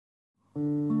This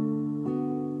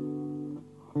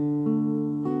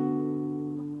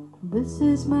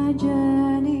is my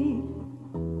journey,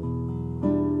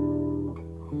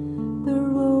 the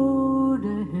road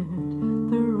ahead,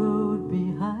 the road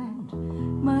behind.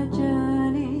 My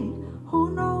journey,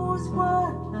 who knows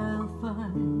what I'll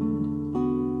find.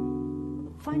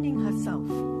 Finding Herself,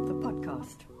 the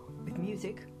podcast, with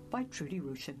music by Trudy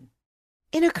Rushin.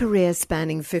 In a career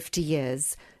spanning 50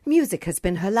 years, music has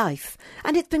been her life,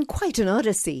 and it's been quite an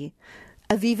odyssey.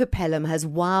 Aviva Pelham has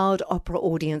wowed opera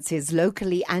audiences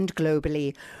locally and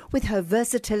globally with her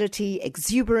versatility,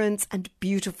 exuberance and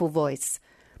beautiful voice.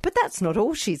 But that's not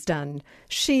all she's done.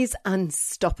 She's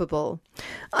unstoppable.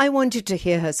 I wanted to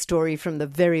hear her story from the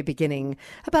very beginning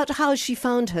about how she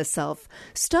found herself,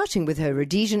 starting with her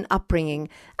Rhodesian upbringing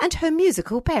and her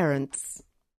musical parents.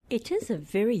 It is a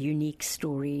very unique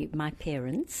story. My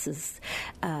parents,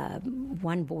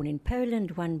 one born in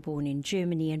Poland, one born in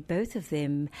Germany, and both of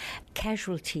them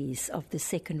casualties of the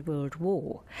Second World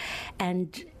War.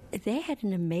 And they had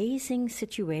an amazing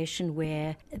situation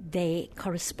where they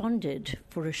corresponded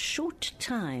for a short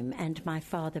time, and my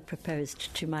father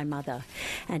proposed to my mother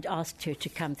and asked her to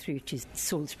come through to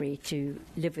Salisbury to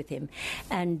live with him.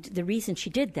 And the reason she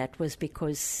did that was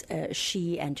because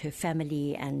she and her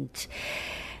family and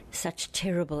such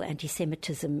terrible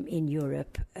anti-Semitism in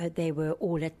Europe, they were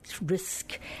all at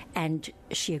risk, and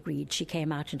she agreed. She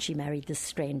came out and she married this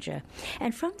stranger.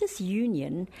 And from this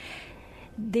union,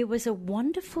 there was a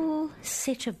wonderful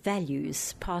set of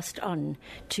values passed on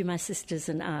to my sisters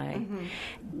and I.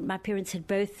 Mm-hmm. My parents had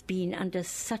both been under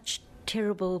such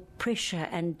terrible pressure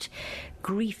and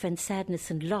grief and sadness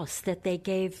and loss that they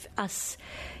gave us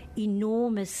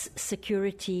enormous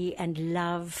security and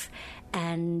love,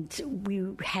 and we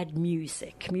had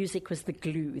music. Music was the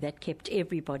glue that kept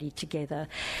everybody together,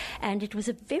 and it was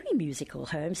a very musical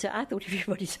home, so I thought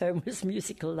everybody's home was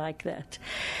musical like that.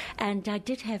 And I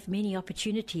did have many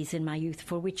opportunities in my youth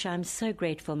for which I'm so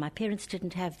grateful. My parents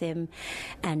didn't have them,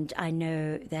 and I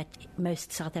know that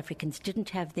most South Africans didn't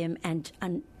have them, and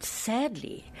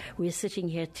sadly we're sitting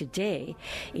here today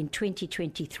in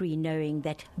 2023 knowing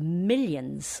that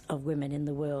millions of women in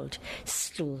the world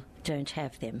still don't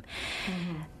have them.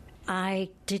 Mm-hmm. I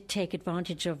did take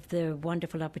advantage of the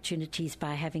wonderful opportunities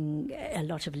by having a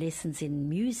lot of lessons in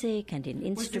music and in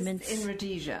instruments. Was this in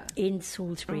Rhodesia? In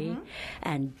Salisbury, mm-hmm.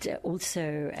 and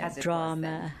also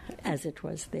drama, as it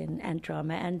was then, and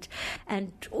drama.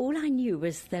 And all I knew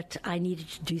was that I needed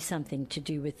to do something to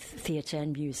do with theatre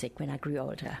and music when I grew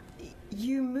older.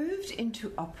 You moved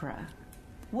into opera.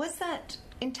 Was that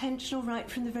intentional right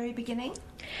from the very beginning?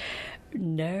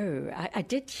 No, I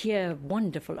did hear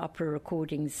wonderful opera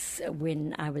recordings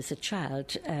when I was a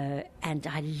child, and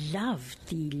I loved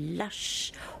the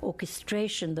lush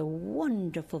orchestration, the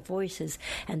wonderful voices,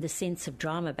 and the sense of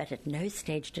drama, but at no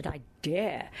stage did I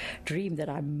dare dream that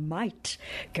I might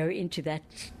go into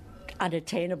that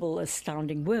unattainable,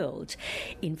 astounding world.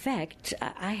 In fact,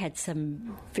 I had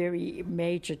some very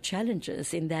major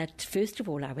challenges in that, first of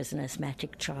all, I was an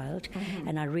asthmatic child, mm-hmm.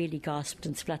 and I really gasped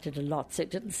and spluttered a lot, so it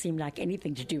didn't seem like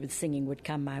anything to do with singing would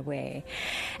come my way.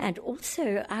 And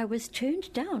also, I was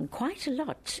turned down quite a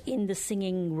lot in the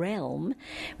singing realm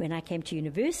when I came to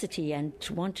university and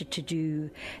wanted to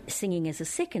do singing as a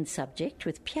second subject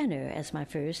with piano as my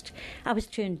first. I was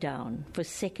turned down for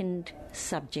second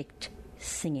subject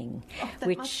singing. Oh,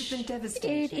 that must have been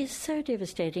devastating. It is so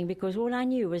devastating, because all I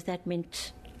knew was that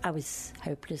meant I was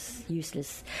hopeless,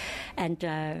 useless. And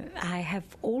I have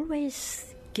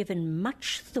always given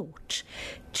much thought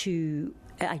to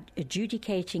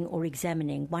adjudicating or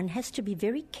examining. One has to be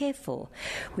very careful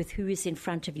with who is in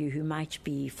front of you, who might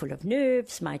be full of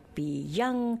nerves, might be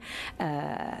young.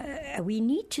 We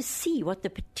need to see what the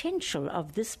potential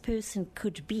of this person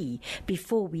could be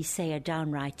before we say a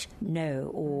downright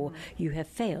no or you have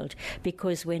failed.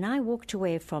 Because when I walked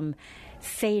away from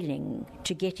failing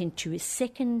to get into a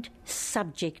second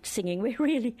subject singing, where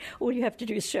really all you have to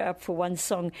do is show up for one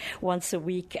song once a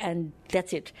week and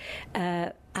that's it,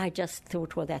 I just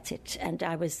thought, well, that's it. And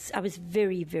I was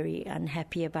very, very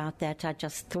unhappy about that. I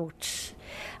just thought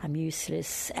I'm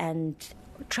useless and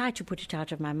tried to put it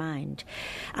out of my mind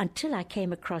until I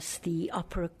came across the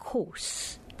opera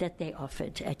course that they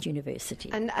offered at university.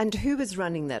 And who was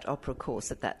running that opera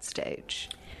course at that stage?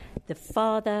 The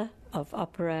father of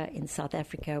opera in South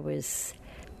Africa was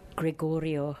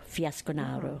Gregorio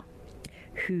Fiasconaro,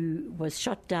 who was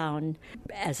shot down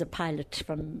as a pilot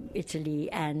from Italy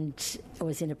and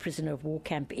was in a prisoner of war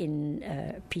camp in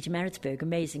Pietermaritzburg.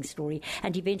 Amazing story.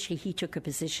 And eventually he took a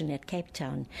position at Cape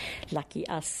Town, lucky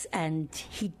us, and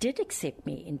he did accept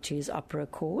me into his opera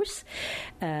course.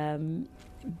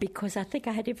 because I think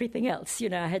I had everything else.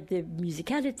 I had the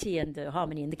musicality and the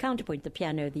harmony and the counterpoint, the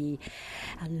piano, the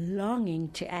longing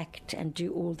to act and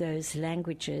do all those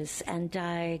languages. And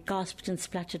I gasped and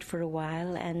spluttered for a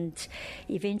while, and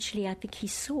eventually I think he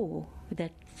saw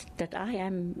that I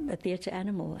am a theatre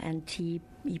animal, and he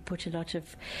put a lot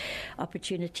of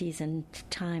opportunities and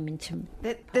time into.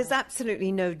 There's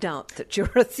absolutely no doubt that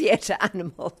you're a theatre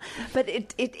animal, but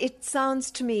it sounds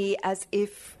to me as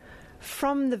if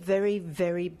from the very,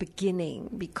 very beginning,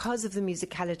 because of the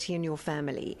musicality in your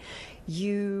family,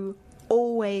 you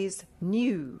always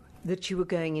knew that you were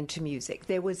going into music.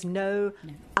 There was no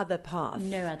other path.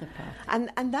 No other path.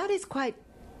 And that is quite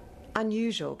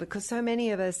unusual, because so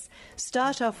many of us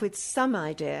start off with some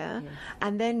idea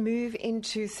and then move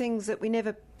into things that we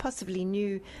never possibly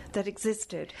knew that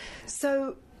existed.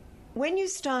 So when you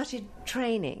started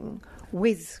training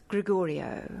with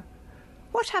Gregorio,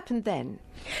 what happened then?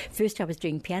 First, I was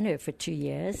doing piano for 2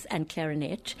 years and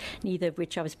clarinet, neither of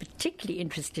which I was particularly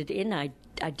interested in. I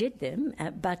did them,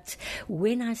 but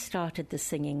when I started the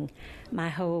singing, my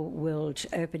whole world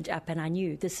opened up, and I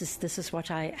knew this is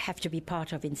what I have to be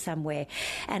part of in some way.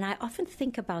 And I often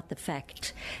think about the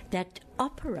fact that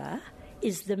opera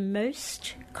is the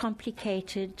most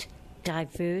complicated,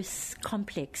 diverse,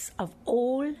 complex of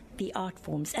all the art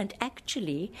forms, and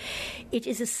actually it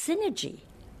is a synergy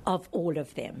of all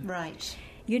of them. Right.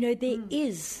 There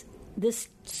is this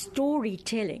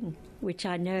storytelling, which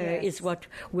I know is what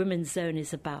Women's Zone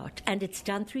is about, and it's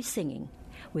done through singing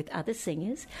with other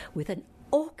singers, with an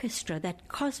orchestra, that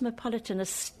cosmopolitan,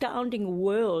 astounding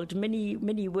world,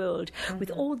 mini world, with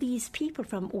all these people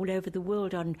from all over the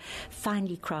world on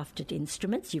finely crafted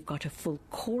instruments. You've got a full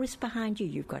chorus behind you.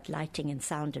 You've got lighting and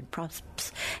sound and props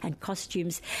and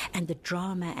costumes and the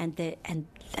drama and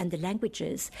the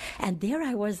languages. And there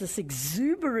I was, this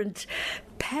exuberant,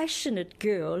 passionate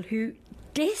girl who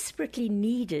desperately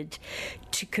needed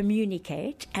to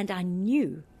communicate, and I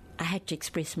knew I had to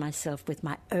express myself with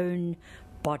my own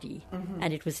body,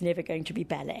 and it was never going to be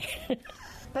ballet.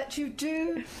 But you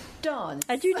do dance.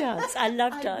 I do dance. I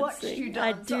love dancing. I watch you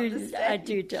dance. I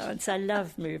do dance. I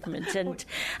love movement, and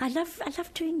I love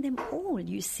doing them all,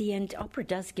 you see, and opera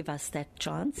does give us that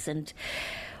chance. And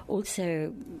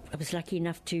also, I was lucky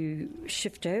enough to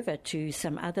shift over to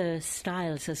some other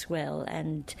styles as well.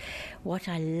 And what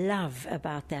I love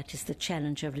about that is the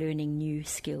challenge of learning new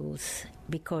skills,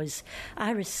 because I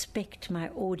respect my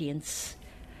audience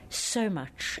so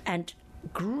much, and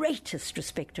greatest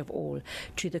respect of all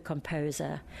to the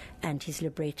composer and his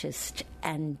librettist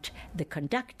and the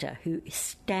conductor who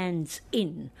stands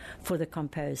in for the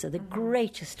composer. The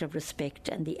greatest of respect,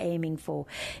 and the aiming for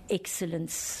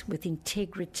excellence with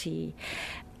integrity.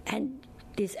 And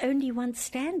there's only one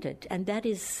standard, and that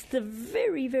is the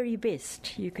very, very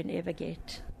best you can ever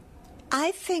get.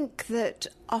 I think that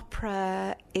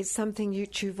opera is something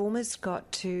you've almost got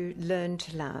to learn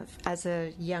to love as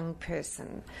a young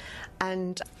person.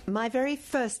 And my very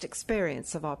first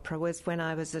experience of opera was when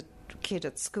I was a kid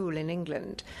at school in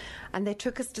England, and they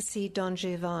took us to see Don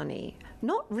Giovanni.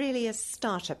 Not really a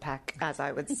starter pack, as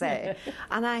I would say.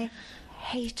 And I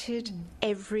hated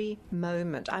every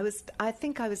moment. I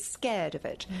think I was scared of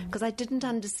it because I didn't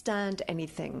understand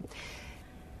anything.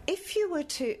 If you were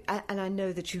to, and I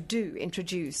know that you do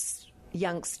introduce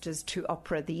youngsters to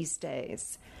opera these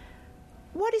days,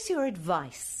 what is your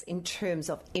advice in terms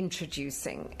of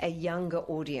introducing a younger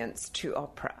audience to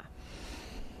opera?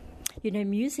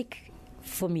 Music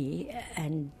for me,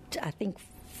 and I think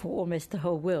for almost the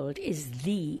whole world, is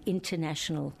the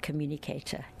international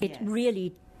communicator. It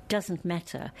really doesn't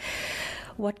matter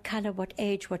what color, what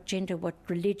age, what gender, what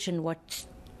religion, what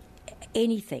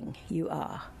anything you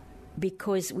are,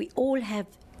 because we all have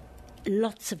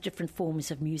lots of different forms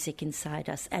of music inside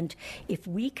us. And if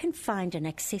we can find an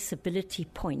accessibility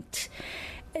point,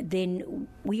 then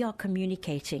we are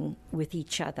communicating with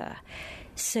each other.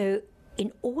 So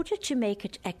in order to make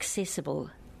it accessible,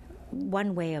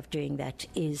 one way of doing that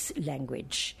is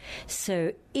language.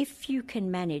 So if you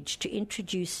can manage to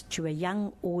introduce to a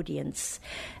young audience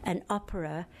an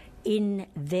opera in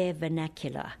their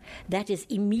vernacular, that is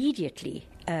immediately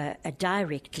a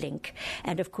direct link.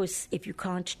 And of course, if you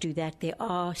can't do that, there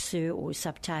are or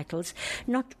subtitles,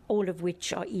 not all of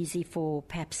which are easy for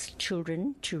perhaps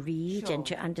children to read and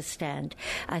to understand.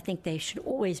 I think they should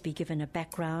always be given a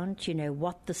background,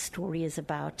 what the story is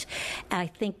about. I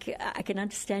think I can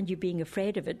understand you being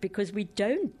afraid of it, because we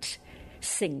don't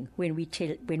sing when we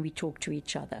talk to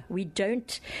each other. We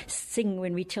don't sing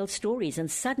when we tell stories,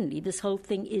 and suddenly this whole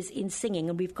thing is in singing,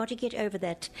 and we've got to get over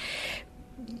that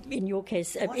in your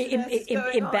case, What on earth is going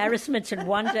on? embarrassment and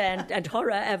wonder and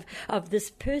horror of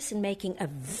this person making a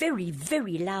very,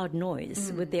 very loud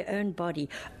noise with their own body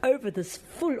over this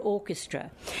full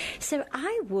orchestra. So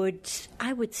I would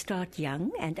start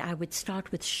young, and I would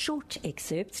start with short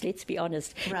excerpts. Let's be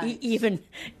honest, Right. even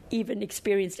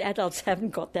experienced adults haven't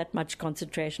got that much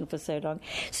concentration for so long.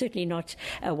 Certainly not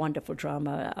a wonderful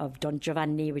drama of Don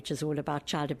Giovanni, which is all about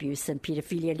child abuse and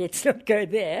paedophilia. Let's not go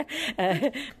there.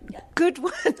 Good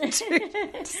one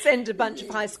to send a bunch of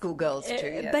high school girls to.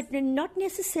 Yes. But not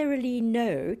necessarily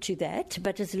no to that,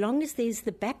 but as long as there's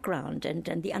the background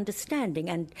and the understanding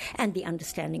and the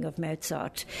understanding of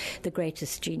Mozart, the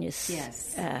greatest genius,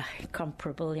 Yes.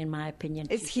 comparable in my opinion.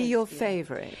 Is he your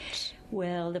favourite?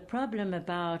 Well, the problem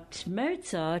about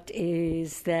Mozart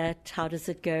is that, how does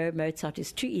it go? Mozart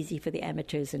is too easy for the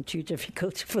amateurs and too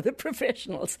difficult for the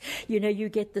professionals. You know, you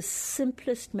get the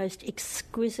simplest, most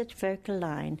exquisite vocal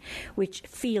line, which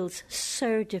feels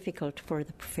so difficult for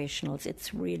the professionals.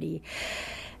 It's really...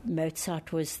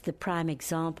 Mozart was the prime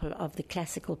example of the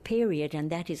classical period, and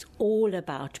that is all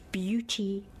about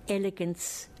beauty,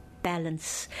 elegance,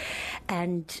 balance,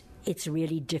 and it's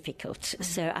really difficult.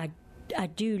 So I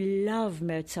do love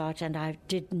Mozart, and I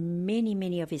did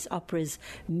many of his operas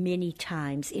many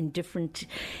times in different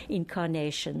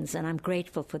incarnations, and I'm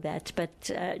grateful for that.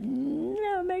 But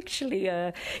no, I'm actually,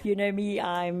 you know me,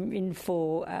 I'm in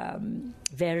for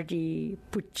Verdi,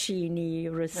 Puccini,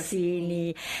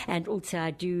 Rossini, and also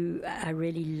I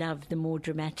really love the more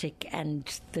dramatic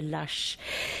and the lush.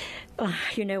 Oh,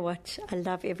 you know what? I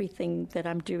love everything that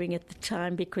I'm doing at the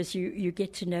time, because you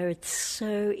get to know it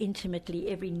so intimately,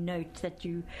 every note, that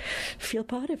you feel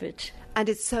part of it. And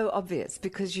it's so obvious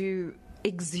because you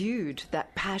exude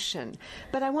that passion.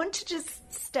 But I want to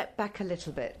just step back a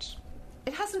little bit.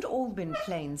 It hasn't all been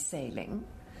plain sailing.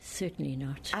 Certainly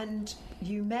not. And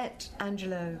you met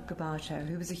Angelo Gabato,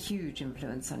 who was a huge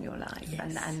influence on your life,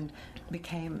 Yes. and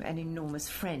became an enormous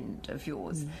friend of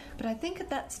yours. But I think at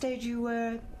that stage you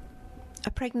were a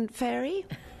pregnant fairy?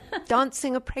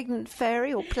 Dancing a pregnant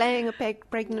fairy or playing a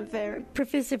pregnant fairy?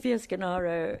 Professor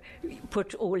Fiascanaro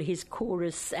put all his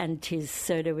chorus and his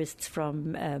soloists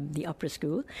from the opera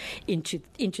school into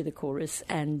the chorus,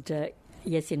 and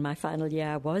yes, in my final year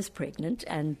I was pregnant,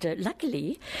 and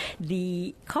luckily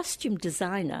the costume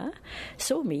designer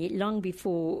saw me long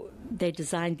before they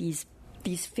designed these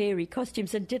fairy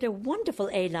costumes and did a wonderful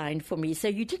A-line for me. So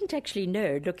you didn't actually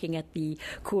know, looking at the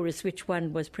chorus, which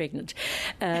one was pregnant.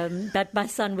 But my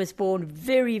son was born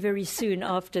very, very soon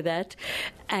after that.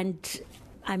 And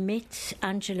I met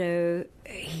Angelo.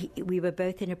 We were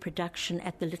both in a production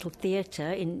at the Little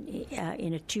Theatre in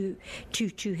a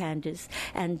two-handers,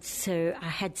 and so I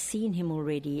had seen him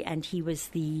already, and he was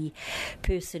the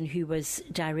person who was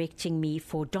directing me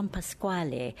for Don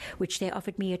Pasquale, which they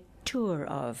offered me a tour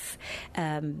of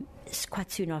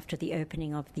quite soon after the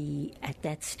opening of at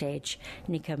that stage,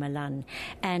 Nico Milan.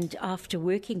 And after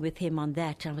working with him on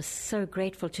that, I was so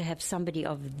grateful to have somebody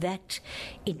of that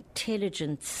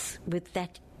intelligence, with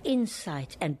that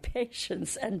insight and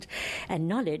patience and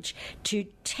knowledge, to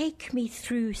take me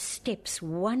through steps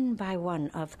one by one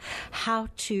of how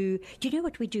to... You know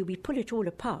what we do? We pull it all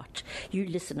apart. You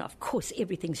listen, of course,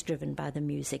 everything's driven by the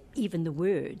music, even the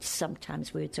words.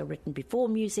 Sometimes words are written before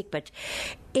music, but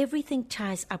everything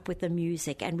ties up with the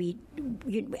music, and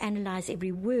you analyze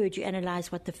every word, you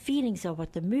analyze what the feelings are,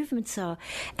 what the movements are,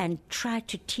 and try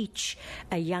to teach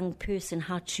a young person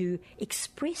how to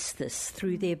express this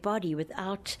through their body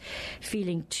without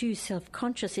feeling too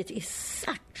self-conscious. It is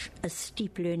such a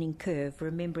steep learning curve,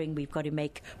 remembering we've got to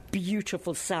make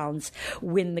beautiful sounds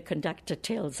when the conductor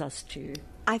tells us to.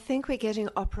 I think we're getting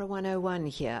Opera 101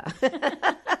 here. But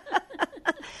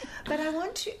I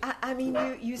want to... I mean,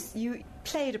 you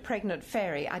played a pregnant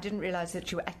fairy. I didn't realise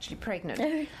that you were actually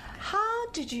pregnant. How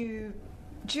did you,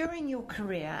 during your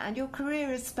career, and your career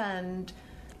has spanned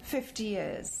 50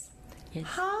 years, Yes.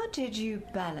 How did you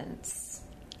balance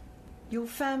your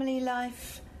family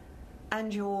life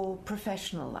and your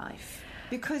professional life?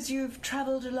 Because you've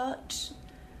travelled a lot,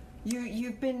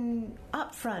 you've been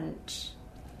up front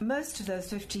most of those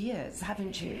 50 years,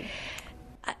 haven't you?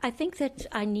 I think that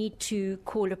I need to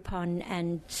call upon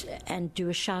and do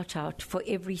a shout out for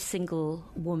every single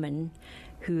woman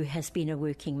who has been a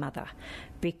working mother,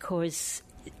 because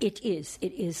it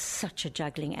is such a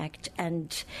juggling act,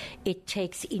 and it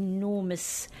takes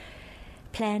enormous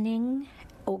planning,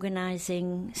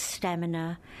 organising,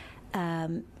 stamina,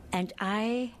 and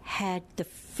I had the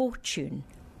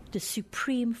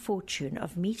supreme fortune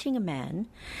of meeting a man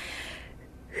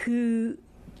who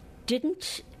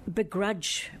didn't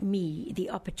begrudge me the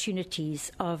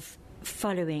opportunities of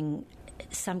following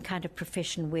some kind of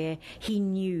profession where he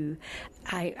knew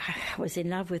I was in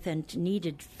love with and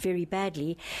needed very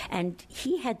badly. And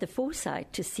he had the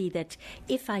foresight to see that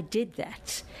if I did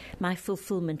that, my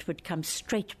fulfillment would come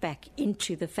straight back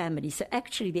into the family. So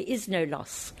actually there is no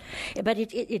loss. But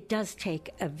it does take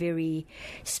a very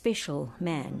special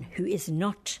man who is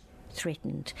not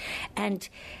threatened and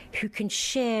who can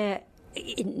share.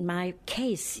 In my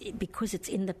case, because it's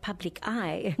in the public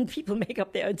eye and people make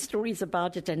up their own stories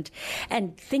about it and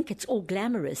think it's all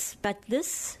glamorous, but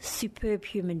this superb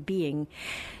human being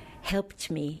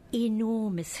helped me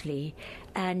enormously,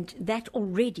 and that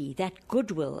already, that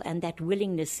goodwill and that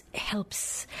willingness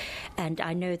helps. And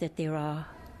I know that there are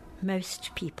most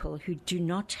people who do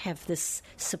not have this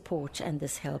support and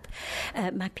this help.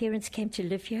 My parents came to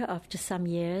live here after some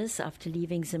years, after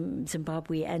leaving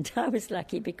Zimbabwe, and I was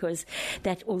lucky because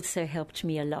that also helped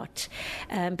me a lot.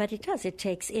 But it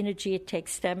takes energy, it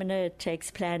takes stamina, it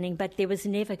takes planning, but there was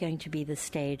never going to be the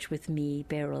stage with me,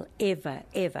 Beryl, ever,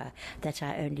 that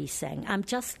I only sang. I'm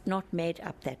just not made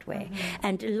up that way. Mm-hmm.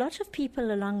 And a lot of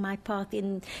people along my path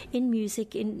in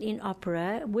music, in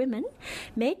opera, women,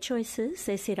 made choices.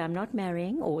 They said, I'm not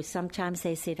marrying, or sometimes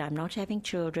they said, I'm not having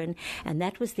children, and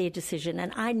that was their decision,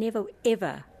 and I never,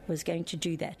 ever was going to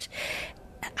do that.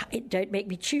 Don't make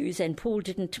me choose, and Paul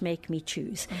didn't make me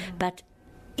choose. Mm-hmm. But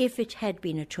if it had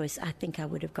been a choice, I think I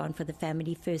would have gone for the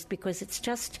family first, because it's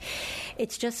just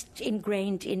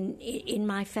ingrained in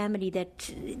my family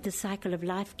that the cycle of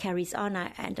life carries on,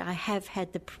 and I have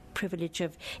had the privilege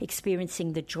of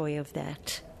experiencing the joy of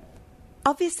that.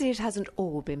 Obviously, it hasn't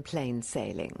all been plain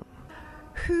sailing.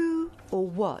 Who or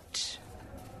what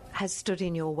has stood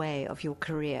in your way of your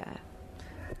career?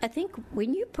 I think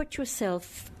when you put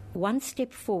yourself one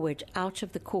step forward out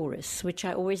of the chorus, which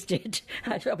I always did,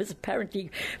 I was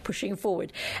apparently pushing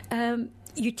forward,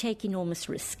 you take enormous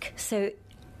risk. So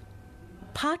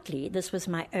partly this was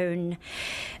my own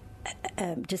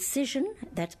decision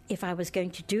that if I was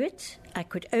going to do it, I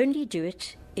could only do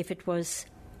it if it was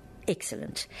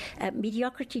excellent.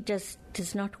 Mediocrity does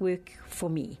not work for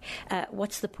me.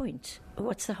 What's the point?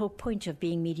 What's the whole point of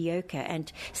being mediocre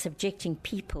and subjecting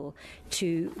people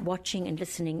to watching and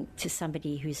listening to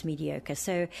somebody who's mediocre?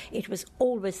 So it was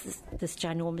always this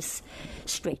ginormous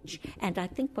stretch. And I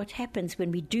think what happens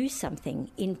when we do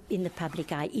something in the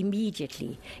public eye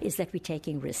immediately is that we're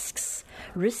taking risks.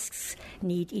 Risks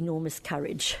need enormous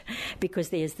courage because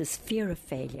there's this fear of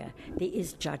failure. There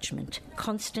is judgment,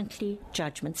 constantly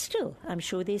judgment. Still, I'm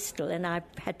sure there's still. And I've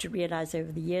had to realize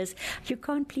over the years, you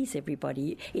can't please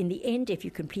everybody. In the end, if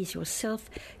you can please yourself,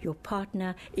 your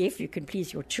partner, if you can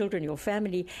please your children, your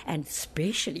family, and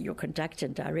especially your conductor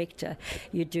and director,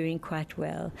 you're doing quite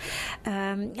well.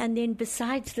 And then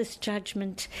besides this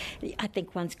judgment, I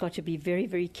think one's got to be very,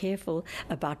 very careful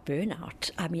about burnout.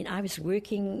 I mean, I was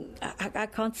working, I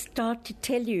can't start to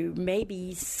tell you,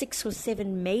 maybe 6 or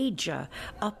 7 major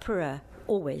opera,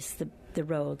 always the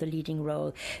leading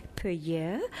role per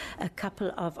year, a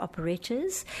couple of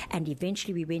operettas, and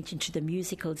eventually we went into the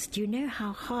musicals. Do you know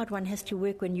how hard one has to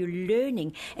work when you're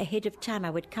learning ahead of time? I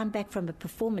would come back from a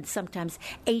performance, sometimes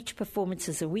 8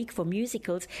 performances a week for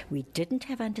musicals. We didn't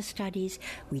have understudies,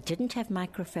 we didn't have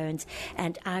microphones,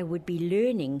 and I would be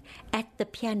learning at the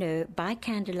piano by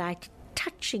candlelight,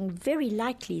 touching very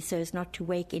lightly so as not to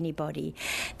wake anybody.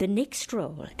 The next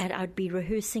role, and I'd be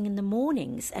rehearsing in the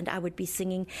mornings, and I would be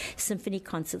singing symphony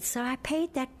concerts. So I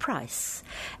paid that price.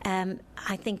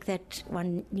 I think that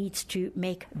one needs to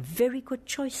make very good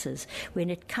choices when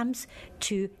it comes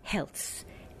to health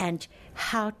and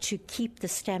how to keep the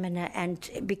stamina, and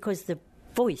because the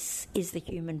voice is the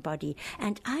human body.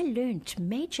 And I learned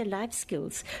major life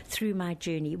skills through my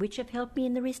journey, which have helped me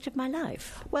in the rest of my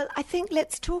life. Well, I think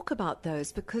let's talk about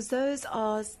those, because those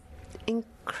are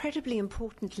incredibly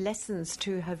important lessons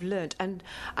to have learned. And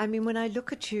I mean, when I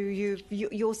look at you,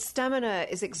 your stamina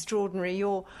is extraordinary.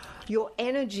 Your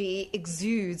energy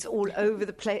exudes all over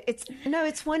the place.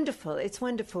 It's wonderful. It's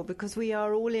wonderful because we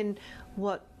are all in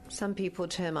what some people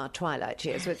term our twilight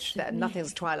years, which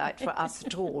nothing's twilight for us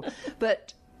at all.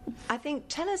 But I think,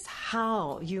 tell us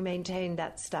how you maintain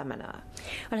that stamina.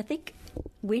 Well, I think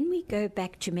when we go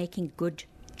back to making good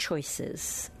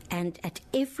choices, and at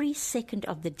every second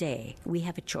of the day, we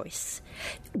have a choice.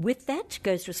 With that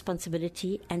goes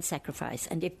responsibility and sacrifice.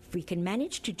 And if we can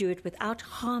manage to do it without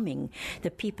harming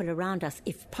the people around us,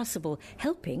 if possible,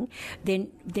 helping,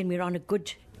 then we're on a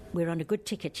good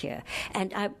ticket here.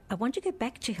 And I want to go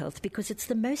back to health because it's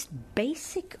the most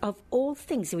basic of all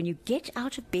things. When you get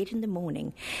out of bed in the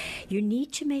morning, you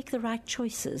need to make the right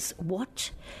choices.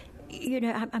 What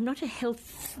I'm not a health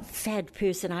fad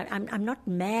person. I'm not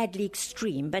madly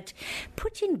extreme, but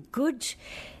put in good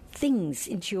things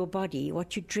into your body,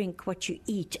 what you drink, what you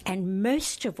eat, and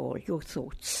most of all, your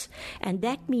thoughts. And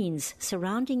that means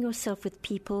surrounding yourself with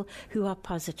people who are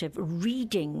positive,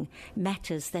 reading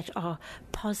matters that are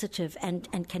positive and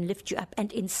can lift you up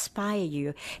and inspire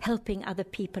you, helping other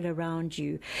people around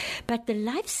you. But the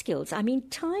life skills,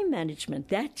 time management,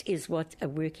 that is what a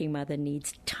working mother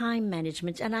needs, time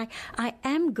management. And I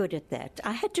am good at that.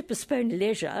 I had to postpone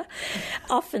leisure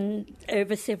often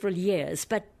over several years,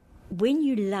 but when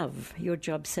you love your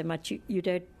job so much, you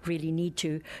don't really need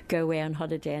to go away on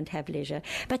holiday and have leisure.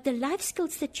 But the life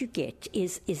skills that you get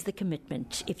is the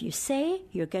commitment. If you say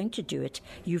you're going to do it,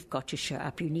 you've got to show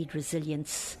up. You need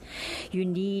resilience. You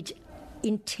need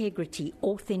integrity,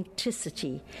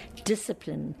 authenticity,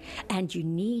 discipline, and you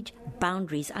need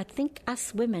boundaries. I think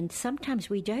us women, sometimes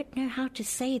we don't know how to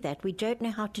say that. We don't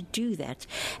know how to do that.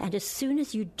 And as soon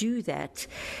as you do that,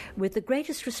 with the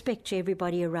greatest respect to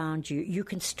everybody around you, you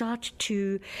can start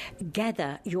to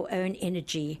gather your own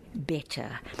energy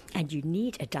better. And you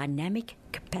need a dynamic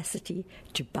capacity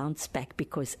to bounce back,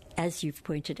 because as you've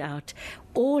pointed out,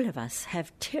 all of us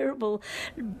have terrible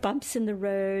bumps in the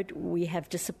road. We have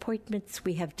disappointments,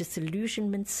 we have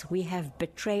disillusionments, we have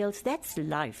betrayals. That's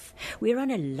life. We're on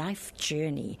a life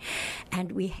journey,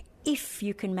 and if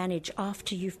you can manage,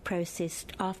 after you've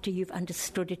processed, after you've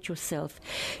understood it yourself,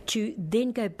 to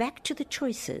then go back to the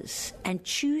choices and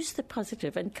choose the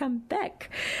positive and come back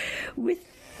with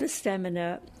the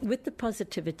stamina, with the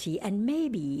positivity, and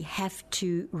maybe have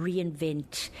to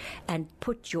reinvent and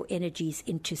put your energies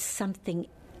into something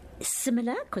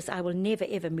similar, because I will never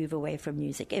ever move away from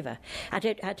music, ever. I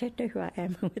don't know who I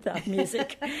am without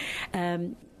music.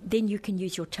 Then you can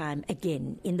use your time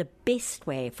again in the best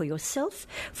way for yourself,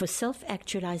 for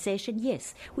self-actualization.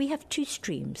 Yes, we have two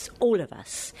streams, all of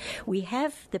us. We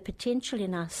have the potential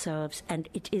in ourselves, and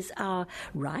it is our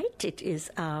right, it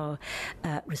is our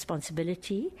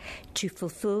responsibility to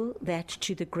fulfill that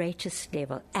to the greatest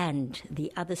level. And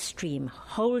the other stream,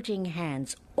 holding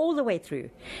hands all the way through,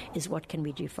 is what can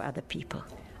we do for other people.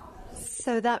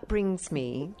 So that brings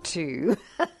me to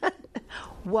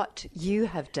what you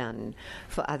have done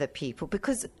for other people,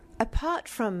 because apart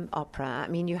from opera,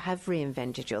 you have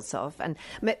reinvented yourself, and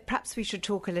perhaps we should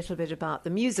talk a little bit about the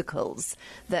musicals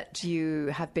that you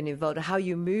have been involved in, how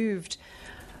you moved,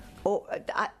 or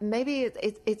maybe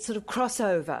it's sort of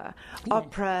crossover,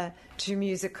 opera to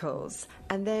musicals,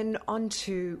 and then on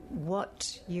to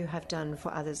what you have done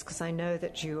for others, because I know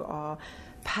that you are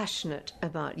passionate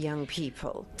about young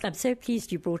people. I'm so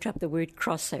pleased you brought up the word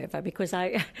crossover, because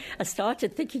I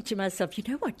started thinking to myself, you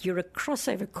know what, you're a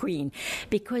crossover queen,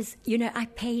 because, I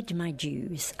paid my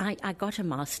dues. I got a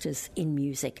master's in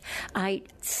music. I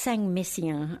sang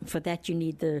Messiaen. For that you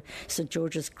need the St.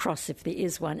 George's Cross, if there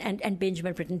is one, and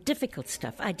Benjamin Britten. Difficult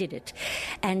stuff. I did it.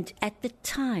 And at the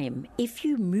time, if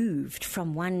you moved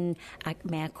from one,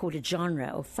 may I call it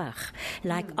genre or fach,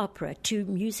 like opera, to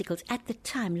musicals, at the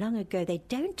time, long ago, they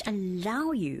don't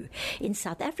allow you in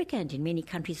South Africa and in many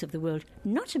countries of the world,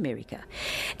 not America.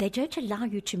 They don't allow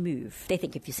you to move. They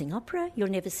think if you sing opera, you'll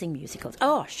never sing musicals.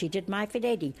 Oh, she did My Fair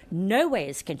Lady. No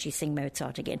ways can she sing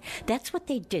Mozart again. That's what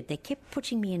they did. They kept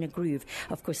putting me in a groove.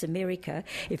 Of course, America,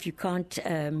 if you can't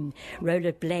roll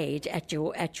a blade at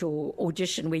your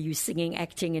audition where you're singing,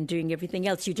 acting, and doing everything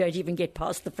else, you don't even get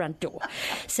past the front door.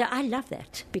 So I love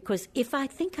that, because if I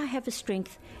think I have a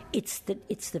strength, it's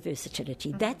the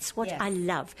versatility. That's what I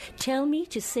love. Tell me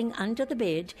to sing under the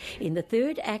bed in the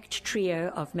third act trio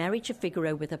of Marriage of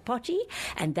Figaro with a potty,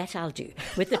 and that I'll do,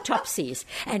 with the Topsies.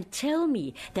 And tell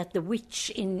me that the witch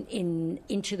in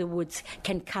Into the Woods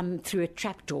can come through a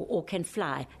trapdoor or can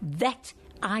fly. That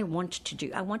I want to do.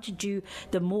 I want to do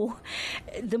the more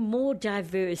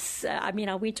diverse. I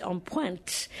went en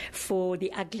pointe for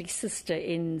the ugly sister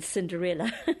in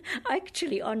Cinderella,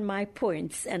 actually on my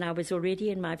points, and I was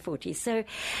already in my 40s. So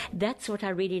that's what I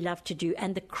really love to do.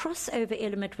 And the crossover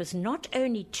element was not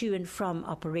only to and from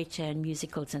operetta and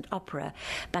musicals and opera,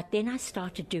 but then I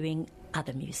started doing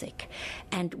other music.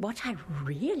 And what I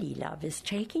really love is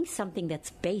taking something that's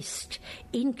based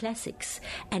in classics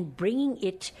and bringing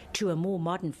it to a more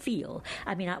modern feel.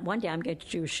 One day I'm going to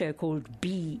do a show called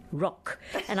B Rock,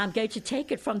 and I'm going to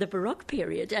take it from the Baroque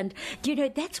period. And,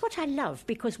 that's what I love,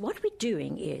 because what we're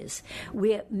doing is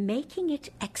we're making it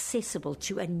accessible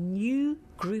to a new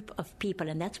group of people,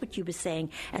 and that's what you were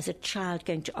saying as a child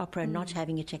going to opera and not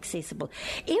having it accessible.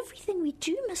 Everything we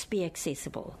do must be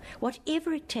accessible,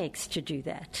 whatever it takes to to do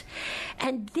that.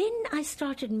 And then I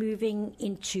started moving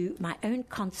into my own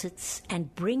concerts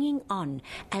and bringing on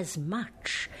as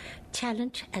much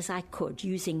talent as I could,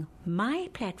 using my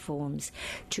platforms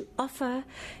to offer,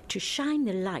 to shine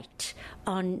the light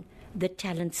on the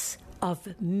talents of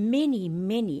many,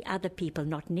 many other people,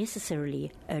 not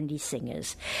necessarily only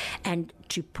singers, and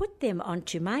to put them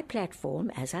onto my platform.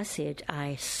 As I said,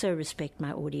 I so respect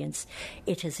my audience.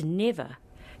 It is never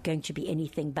going to be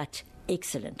anything but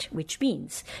excellent, which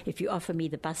means if you offer me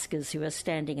the buskers who are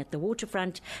standing at the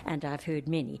waterfront, and I've heard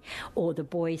many, or the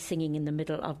boy singing in the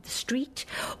middle of the street,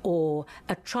 or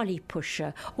a trolley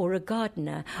pusher, or a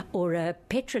gardener, or a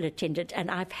petrol attendant,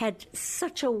 and I've had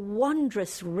such a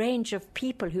wondrous range of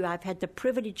people who I've had the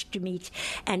privilege to meet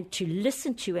and to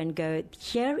listen to and go,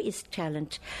 here is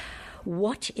talent.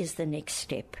 What is the next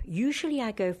step? Usually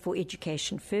I go for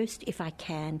education first if I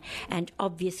can, and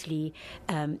obviously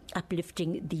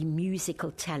uplifting the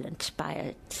musical talent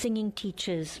by singing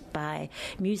teachers, by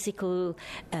musical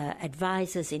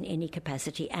advisors in any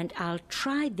capacity. And I'll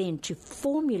try then to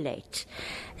formulate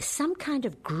some kind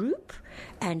of group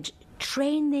and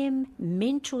train them,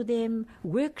 mentor them,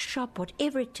 workshop,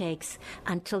 whatever it takes,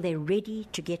 until they're ready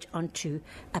to get onto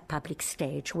a public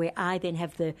stage, where I then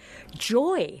have the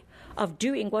joy of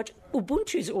doing what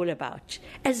Ubuntu is all about.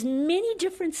 As many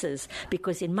differences,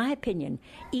 because in my opinion,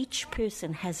 each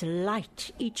person has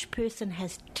light, each person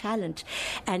has talent,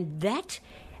 and that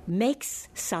makes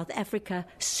South Africa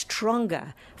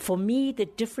stronger. For me, the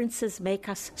differences make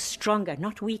us stronger,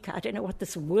 not weaker. I don't know what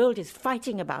this world is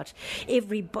fighting about.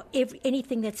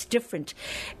 Anything that's different.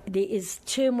 There is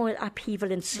turmoil,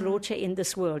 upheaval, and slaughter in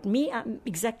this world. Me, I'm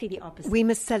exactly the opposite. We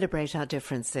must celebrate our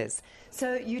differences.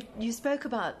 So you spoke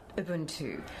about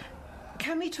Ubuntu.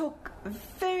 Can we talk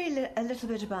a little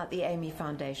bit about the Amy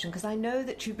Foundation? Because I know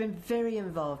that you've been very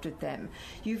involved with them.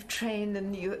 You've trained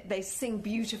them. They sing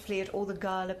beautifully at all the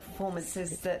gala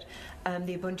performances that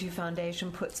the Ubuntu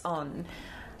Foundation puts on.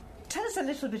 Tell us a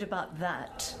little bit about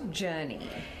that journey.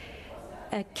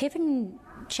 Kevin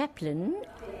Chaplin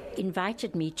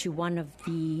invited me to one of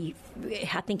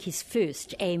I think his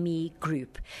first Amy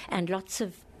group, and lots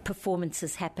of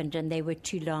performances happened, and they were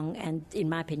too long, and in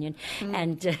my opinion,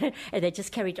 and they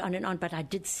just carried on and on. But I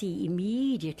did see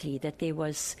immediately that there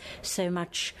was so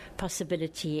much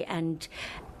possibility, and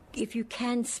if you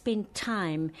can spend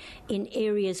time in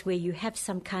areas where you have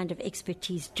some kind of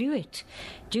expertise, do it.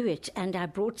 And I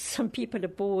brought some people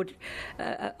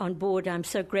on board. I'm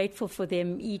so grateful for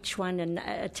them, each one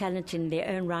a talent in their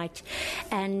own right.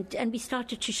 And we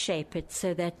started to shape it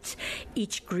so that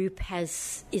each group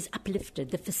is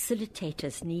uplifted. The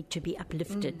facilitators need to be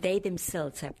uplifted. They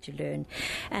themselves have to learn.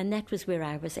 And that was where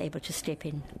I was able to step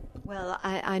in. Well,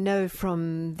 I know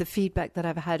from the feedback that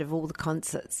I've had of all the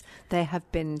concerts, they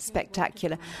have been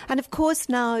spectacular. And of course,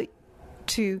 now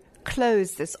to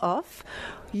close this off,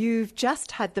 you've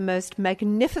just had the most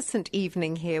magnificent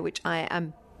evening here, which I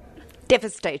am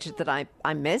devastated that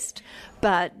I missed.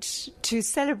 But to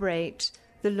celebrate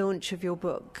the launch of your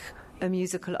book, A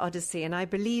Musical Odyssey, and I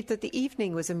believe that the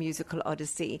evening was a musical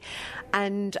odyssey,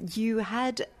 and you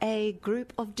had a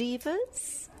group of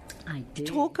divas. I did.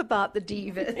 Talk about the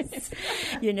divas.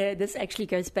 This actually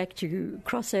goes back to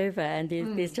crossover, and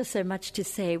there's just so much to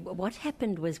say. What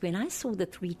happened was when I saw the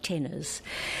three tenors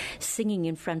singing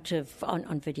in front of,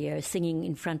 on video, singing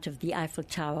in front of the Eiffel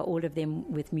Tower, all of them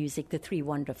with music, the three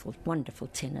wonderful, wonderful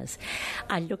tenors,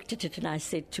 I looked at it and I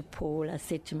said to Paul, I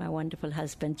said to my wonderful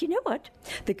husband, you know what?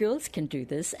 The girls can do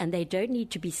this, and they don't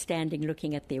need to be standing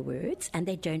looking at their words, and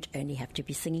they don't only have to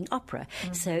be singing opera.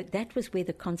 So that was where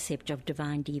the concept of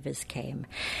Divine Divas came.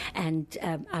 And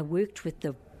I worked with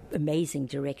the amazing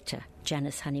director,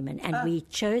 Janice Honeyman, and we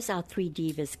chose our three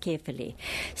divas carefully.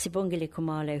 Sibongile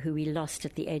Khumalo, who we lost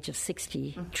at the age of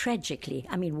 60, tragically.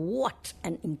 I mean, what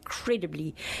an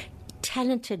incredibly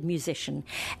talented musician,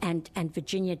 and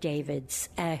Virginia Davids,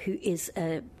 who is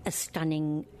a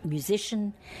stunning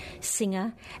musician,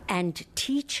 singer, and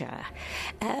teacher.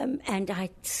 And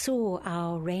I saw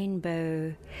our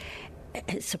rainbow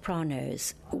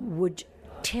sopranos would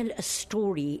tell a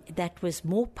story that was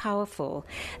more powerful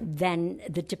than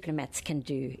the diplomats can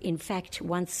do. In fact,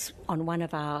 once on one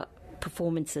of our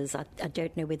performances, I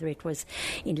don't know whether it was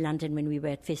in London when we were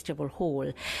at Festival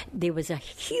Hall, there was a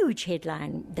huge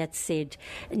headline that said,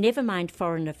 never mind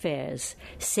foreign affairs,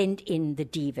 send in the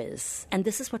divas. And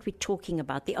this is what we're talking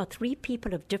about. There are three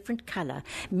people of different color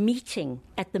meeting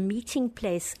at the meeting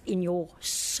place in your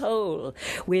soul,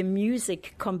 where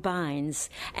music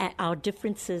combines our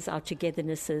differences, our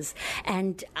togethernesses.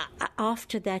 And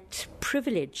after that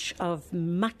privilege of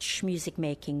much music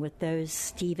making with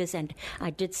those divas, and I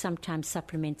did sometimes sometimes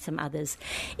supplement some others.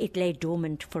 It lay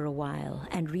dormant for a while,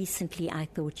 and recently I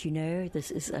thought,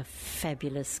 this is a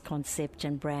fabulous concept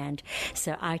and brand.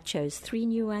 So I chose 3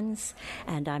 new ones,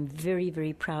 and I'm very,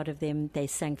 very proud of them. They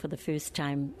sang for the first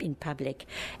time in public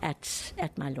at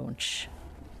my launch.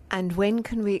 And when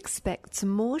can we expect some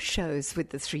more shows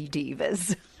with the 3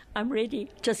 divas? I'm ready.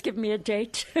 Just give me a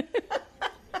date.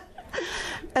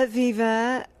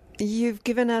 Aviva, you've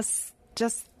given us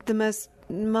just the most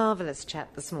marvellous chat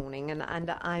this morning,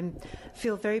 and I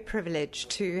feel very privileged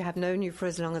to have known you for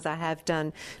as long as I have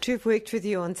done, to have worked with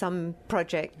you on some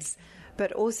projects,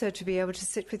 but also to be able to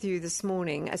sit with you this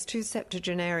morning as 2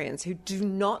 septuagenarians who do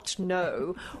not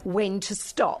know when to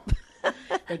stop.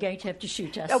 They're going to have to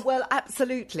shoot us. Well,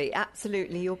 absolutely,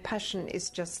 absolutely. Your passion is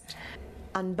just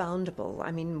unboundable.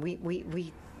 I mean, we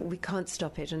can't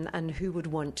stop it, and who would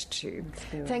want to?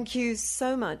 Thank you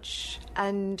so much,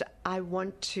 and I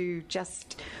want to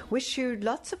just wish you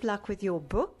lots of luck with your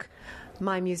book,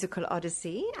 My Musical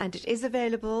Odyssey, and it is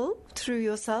available through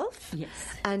yourself. Yes.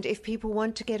 And if people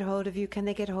want to get hold of you, can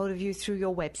they get hold of you through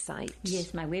your website?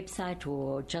 Yes, my website,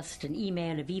 or just an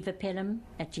email,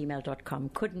 avivapelham@gmail.com.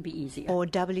 Couldn't be easier. Or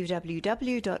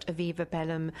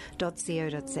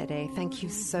www.avivapelham.co.za. Thank you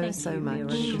so Thank you, much.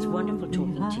 Vera. It was wonderful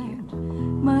talking to you.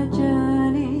 My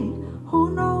journey, who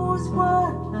knows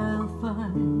what I'll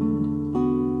find?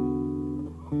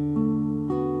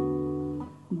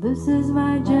 This is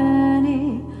my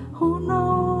journey, who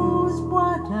knows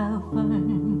what I'll find?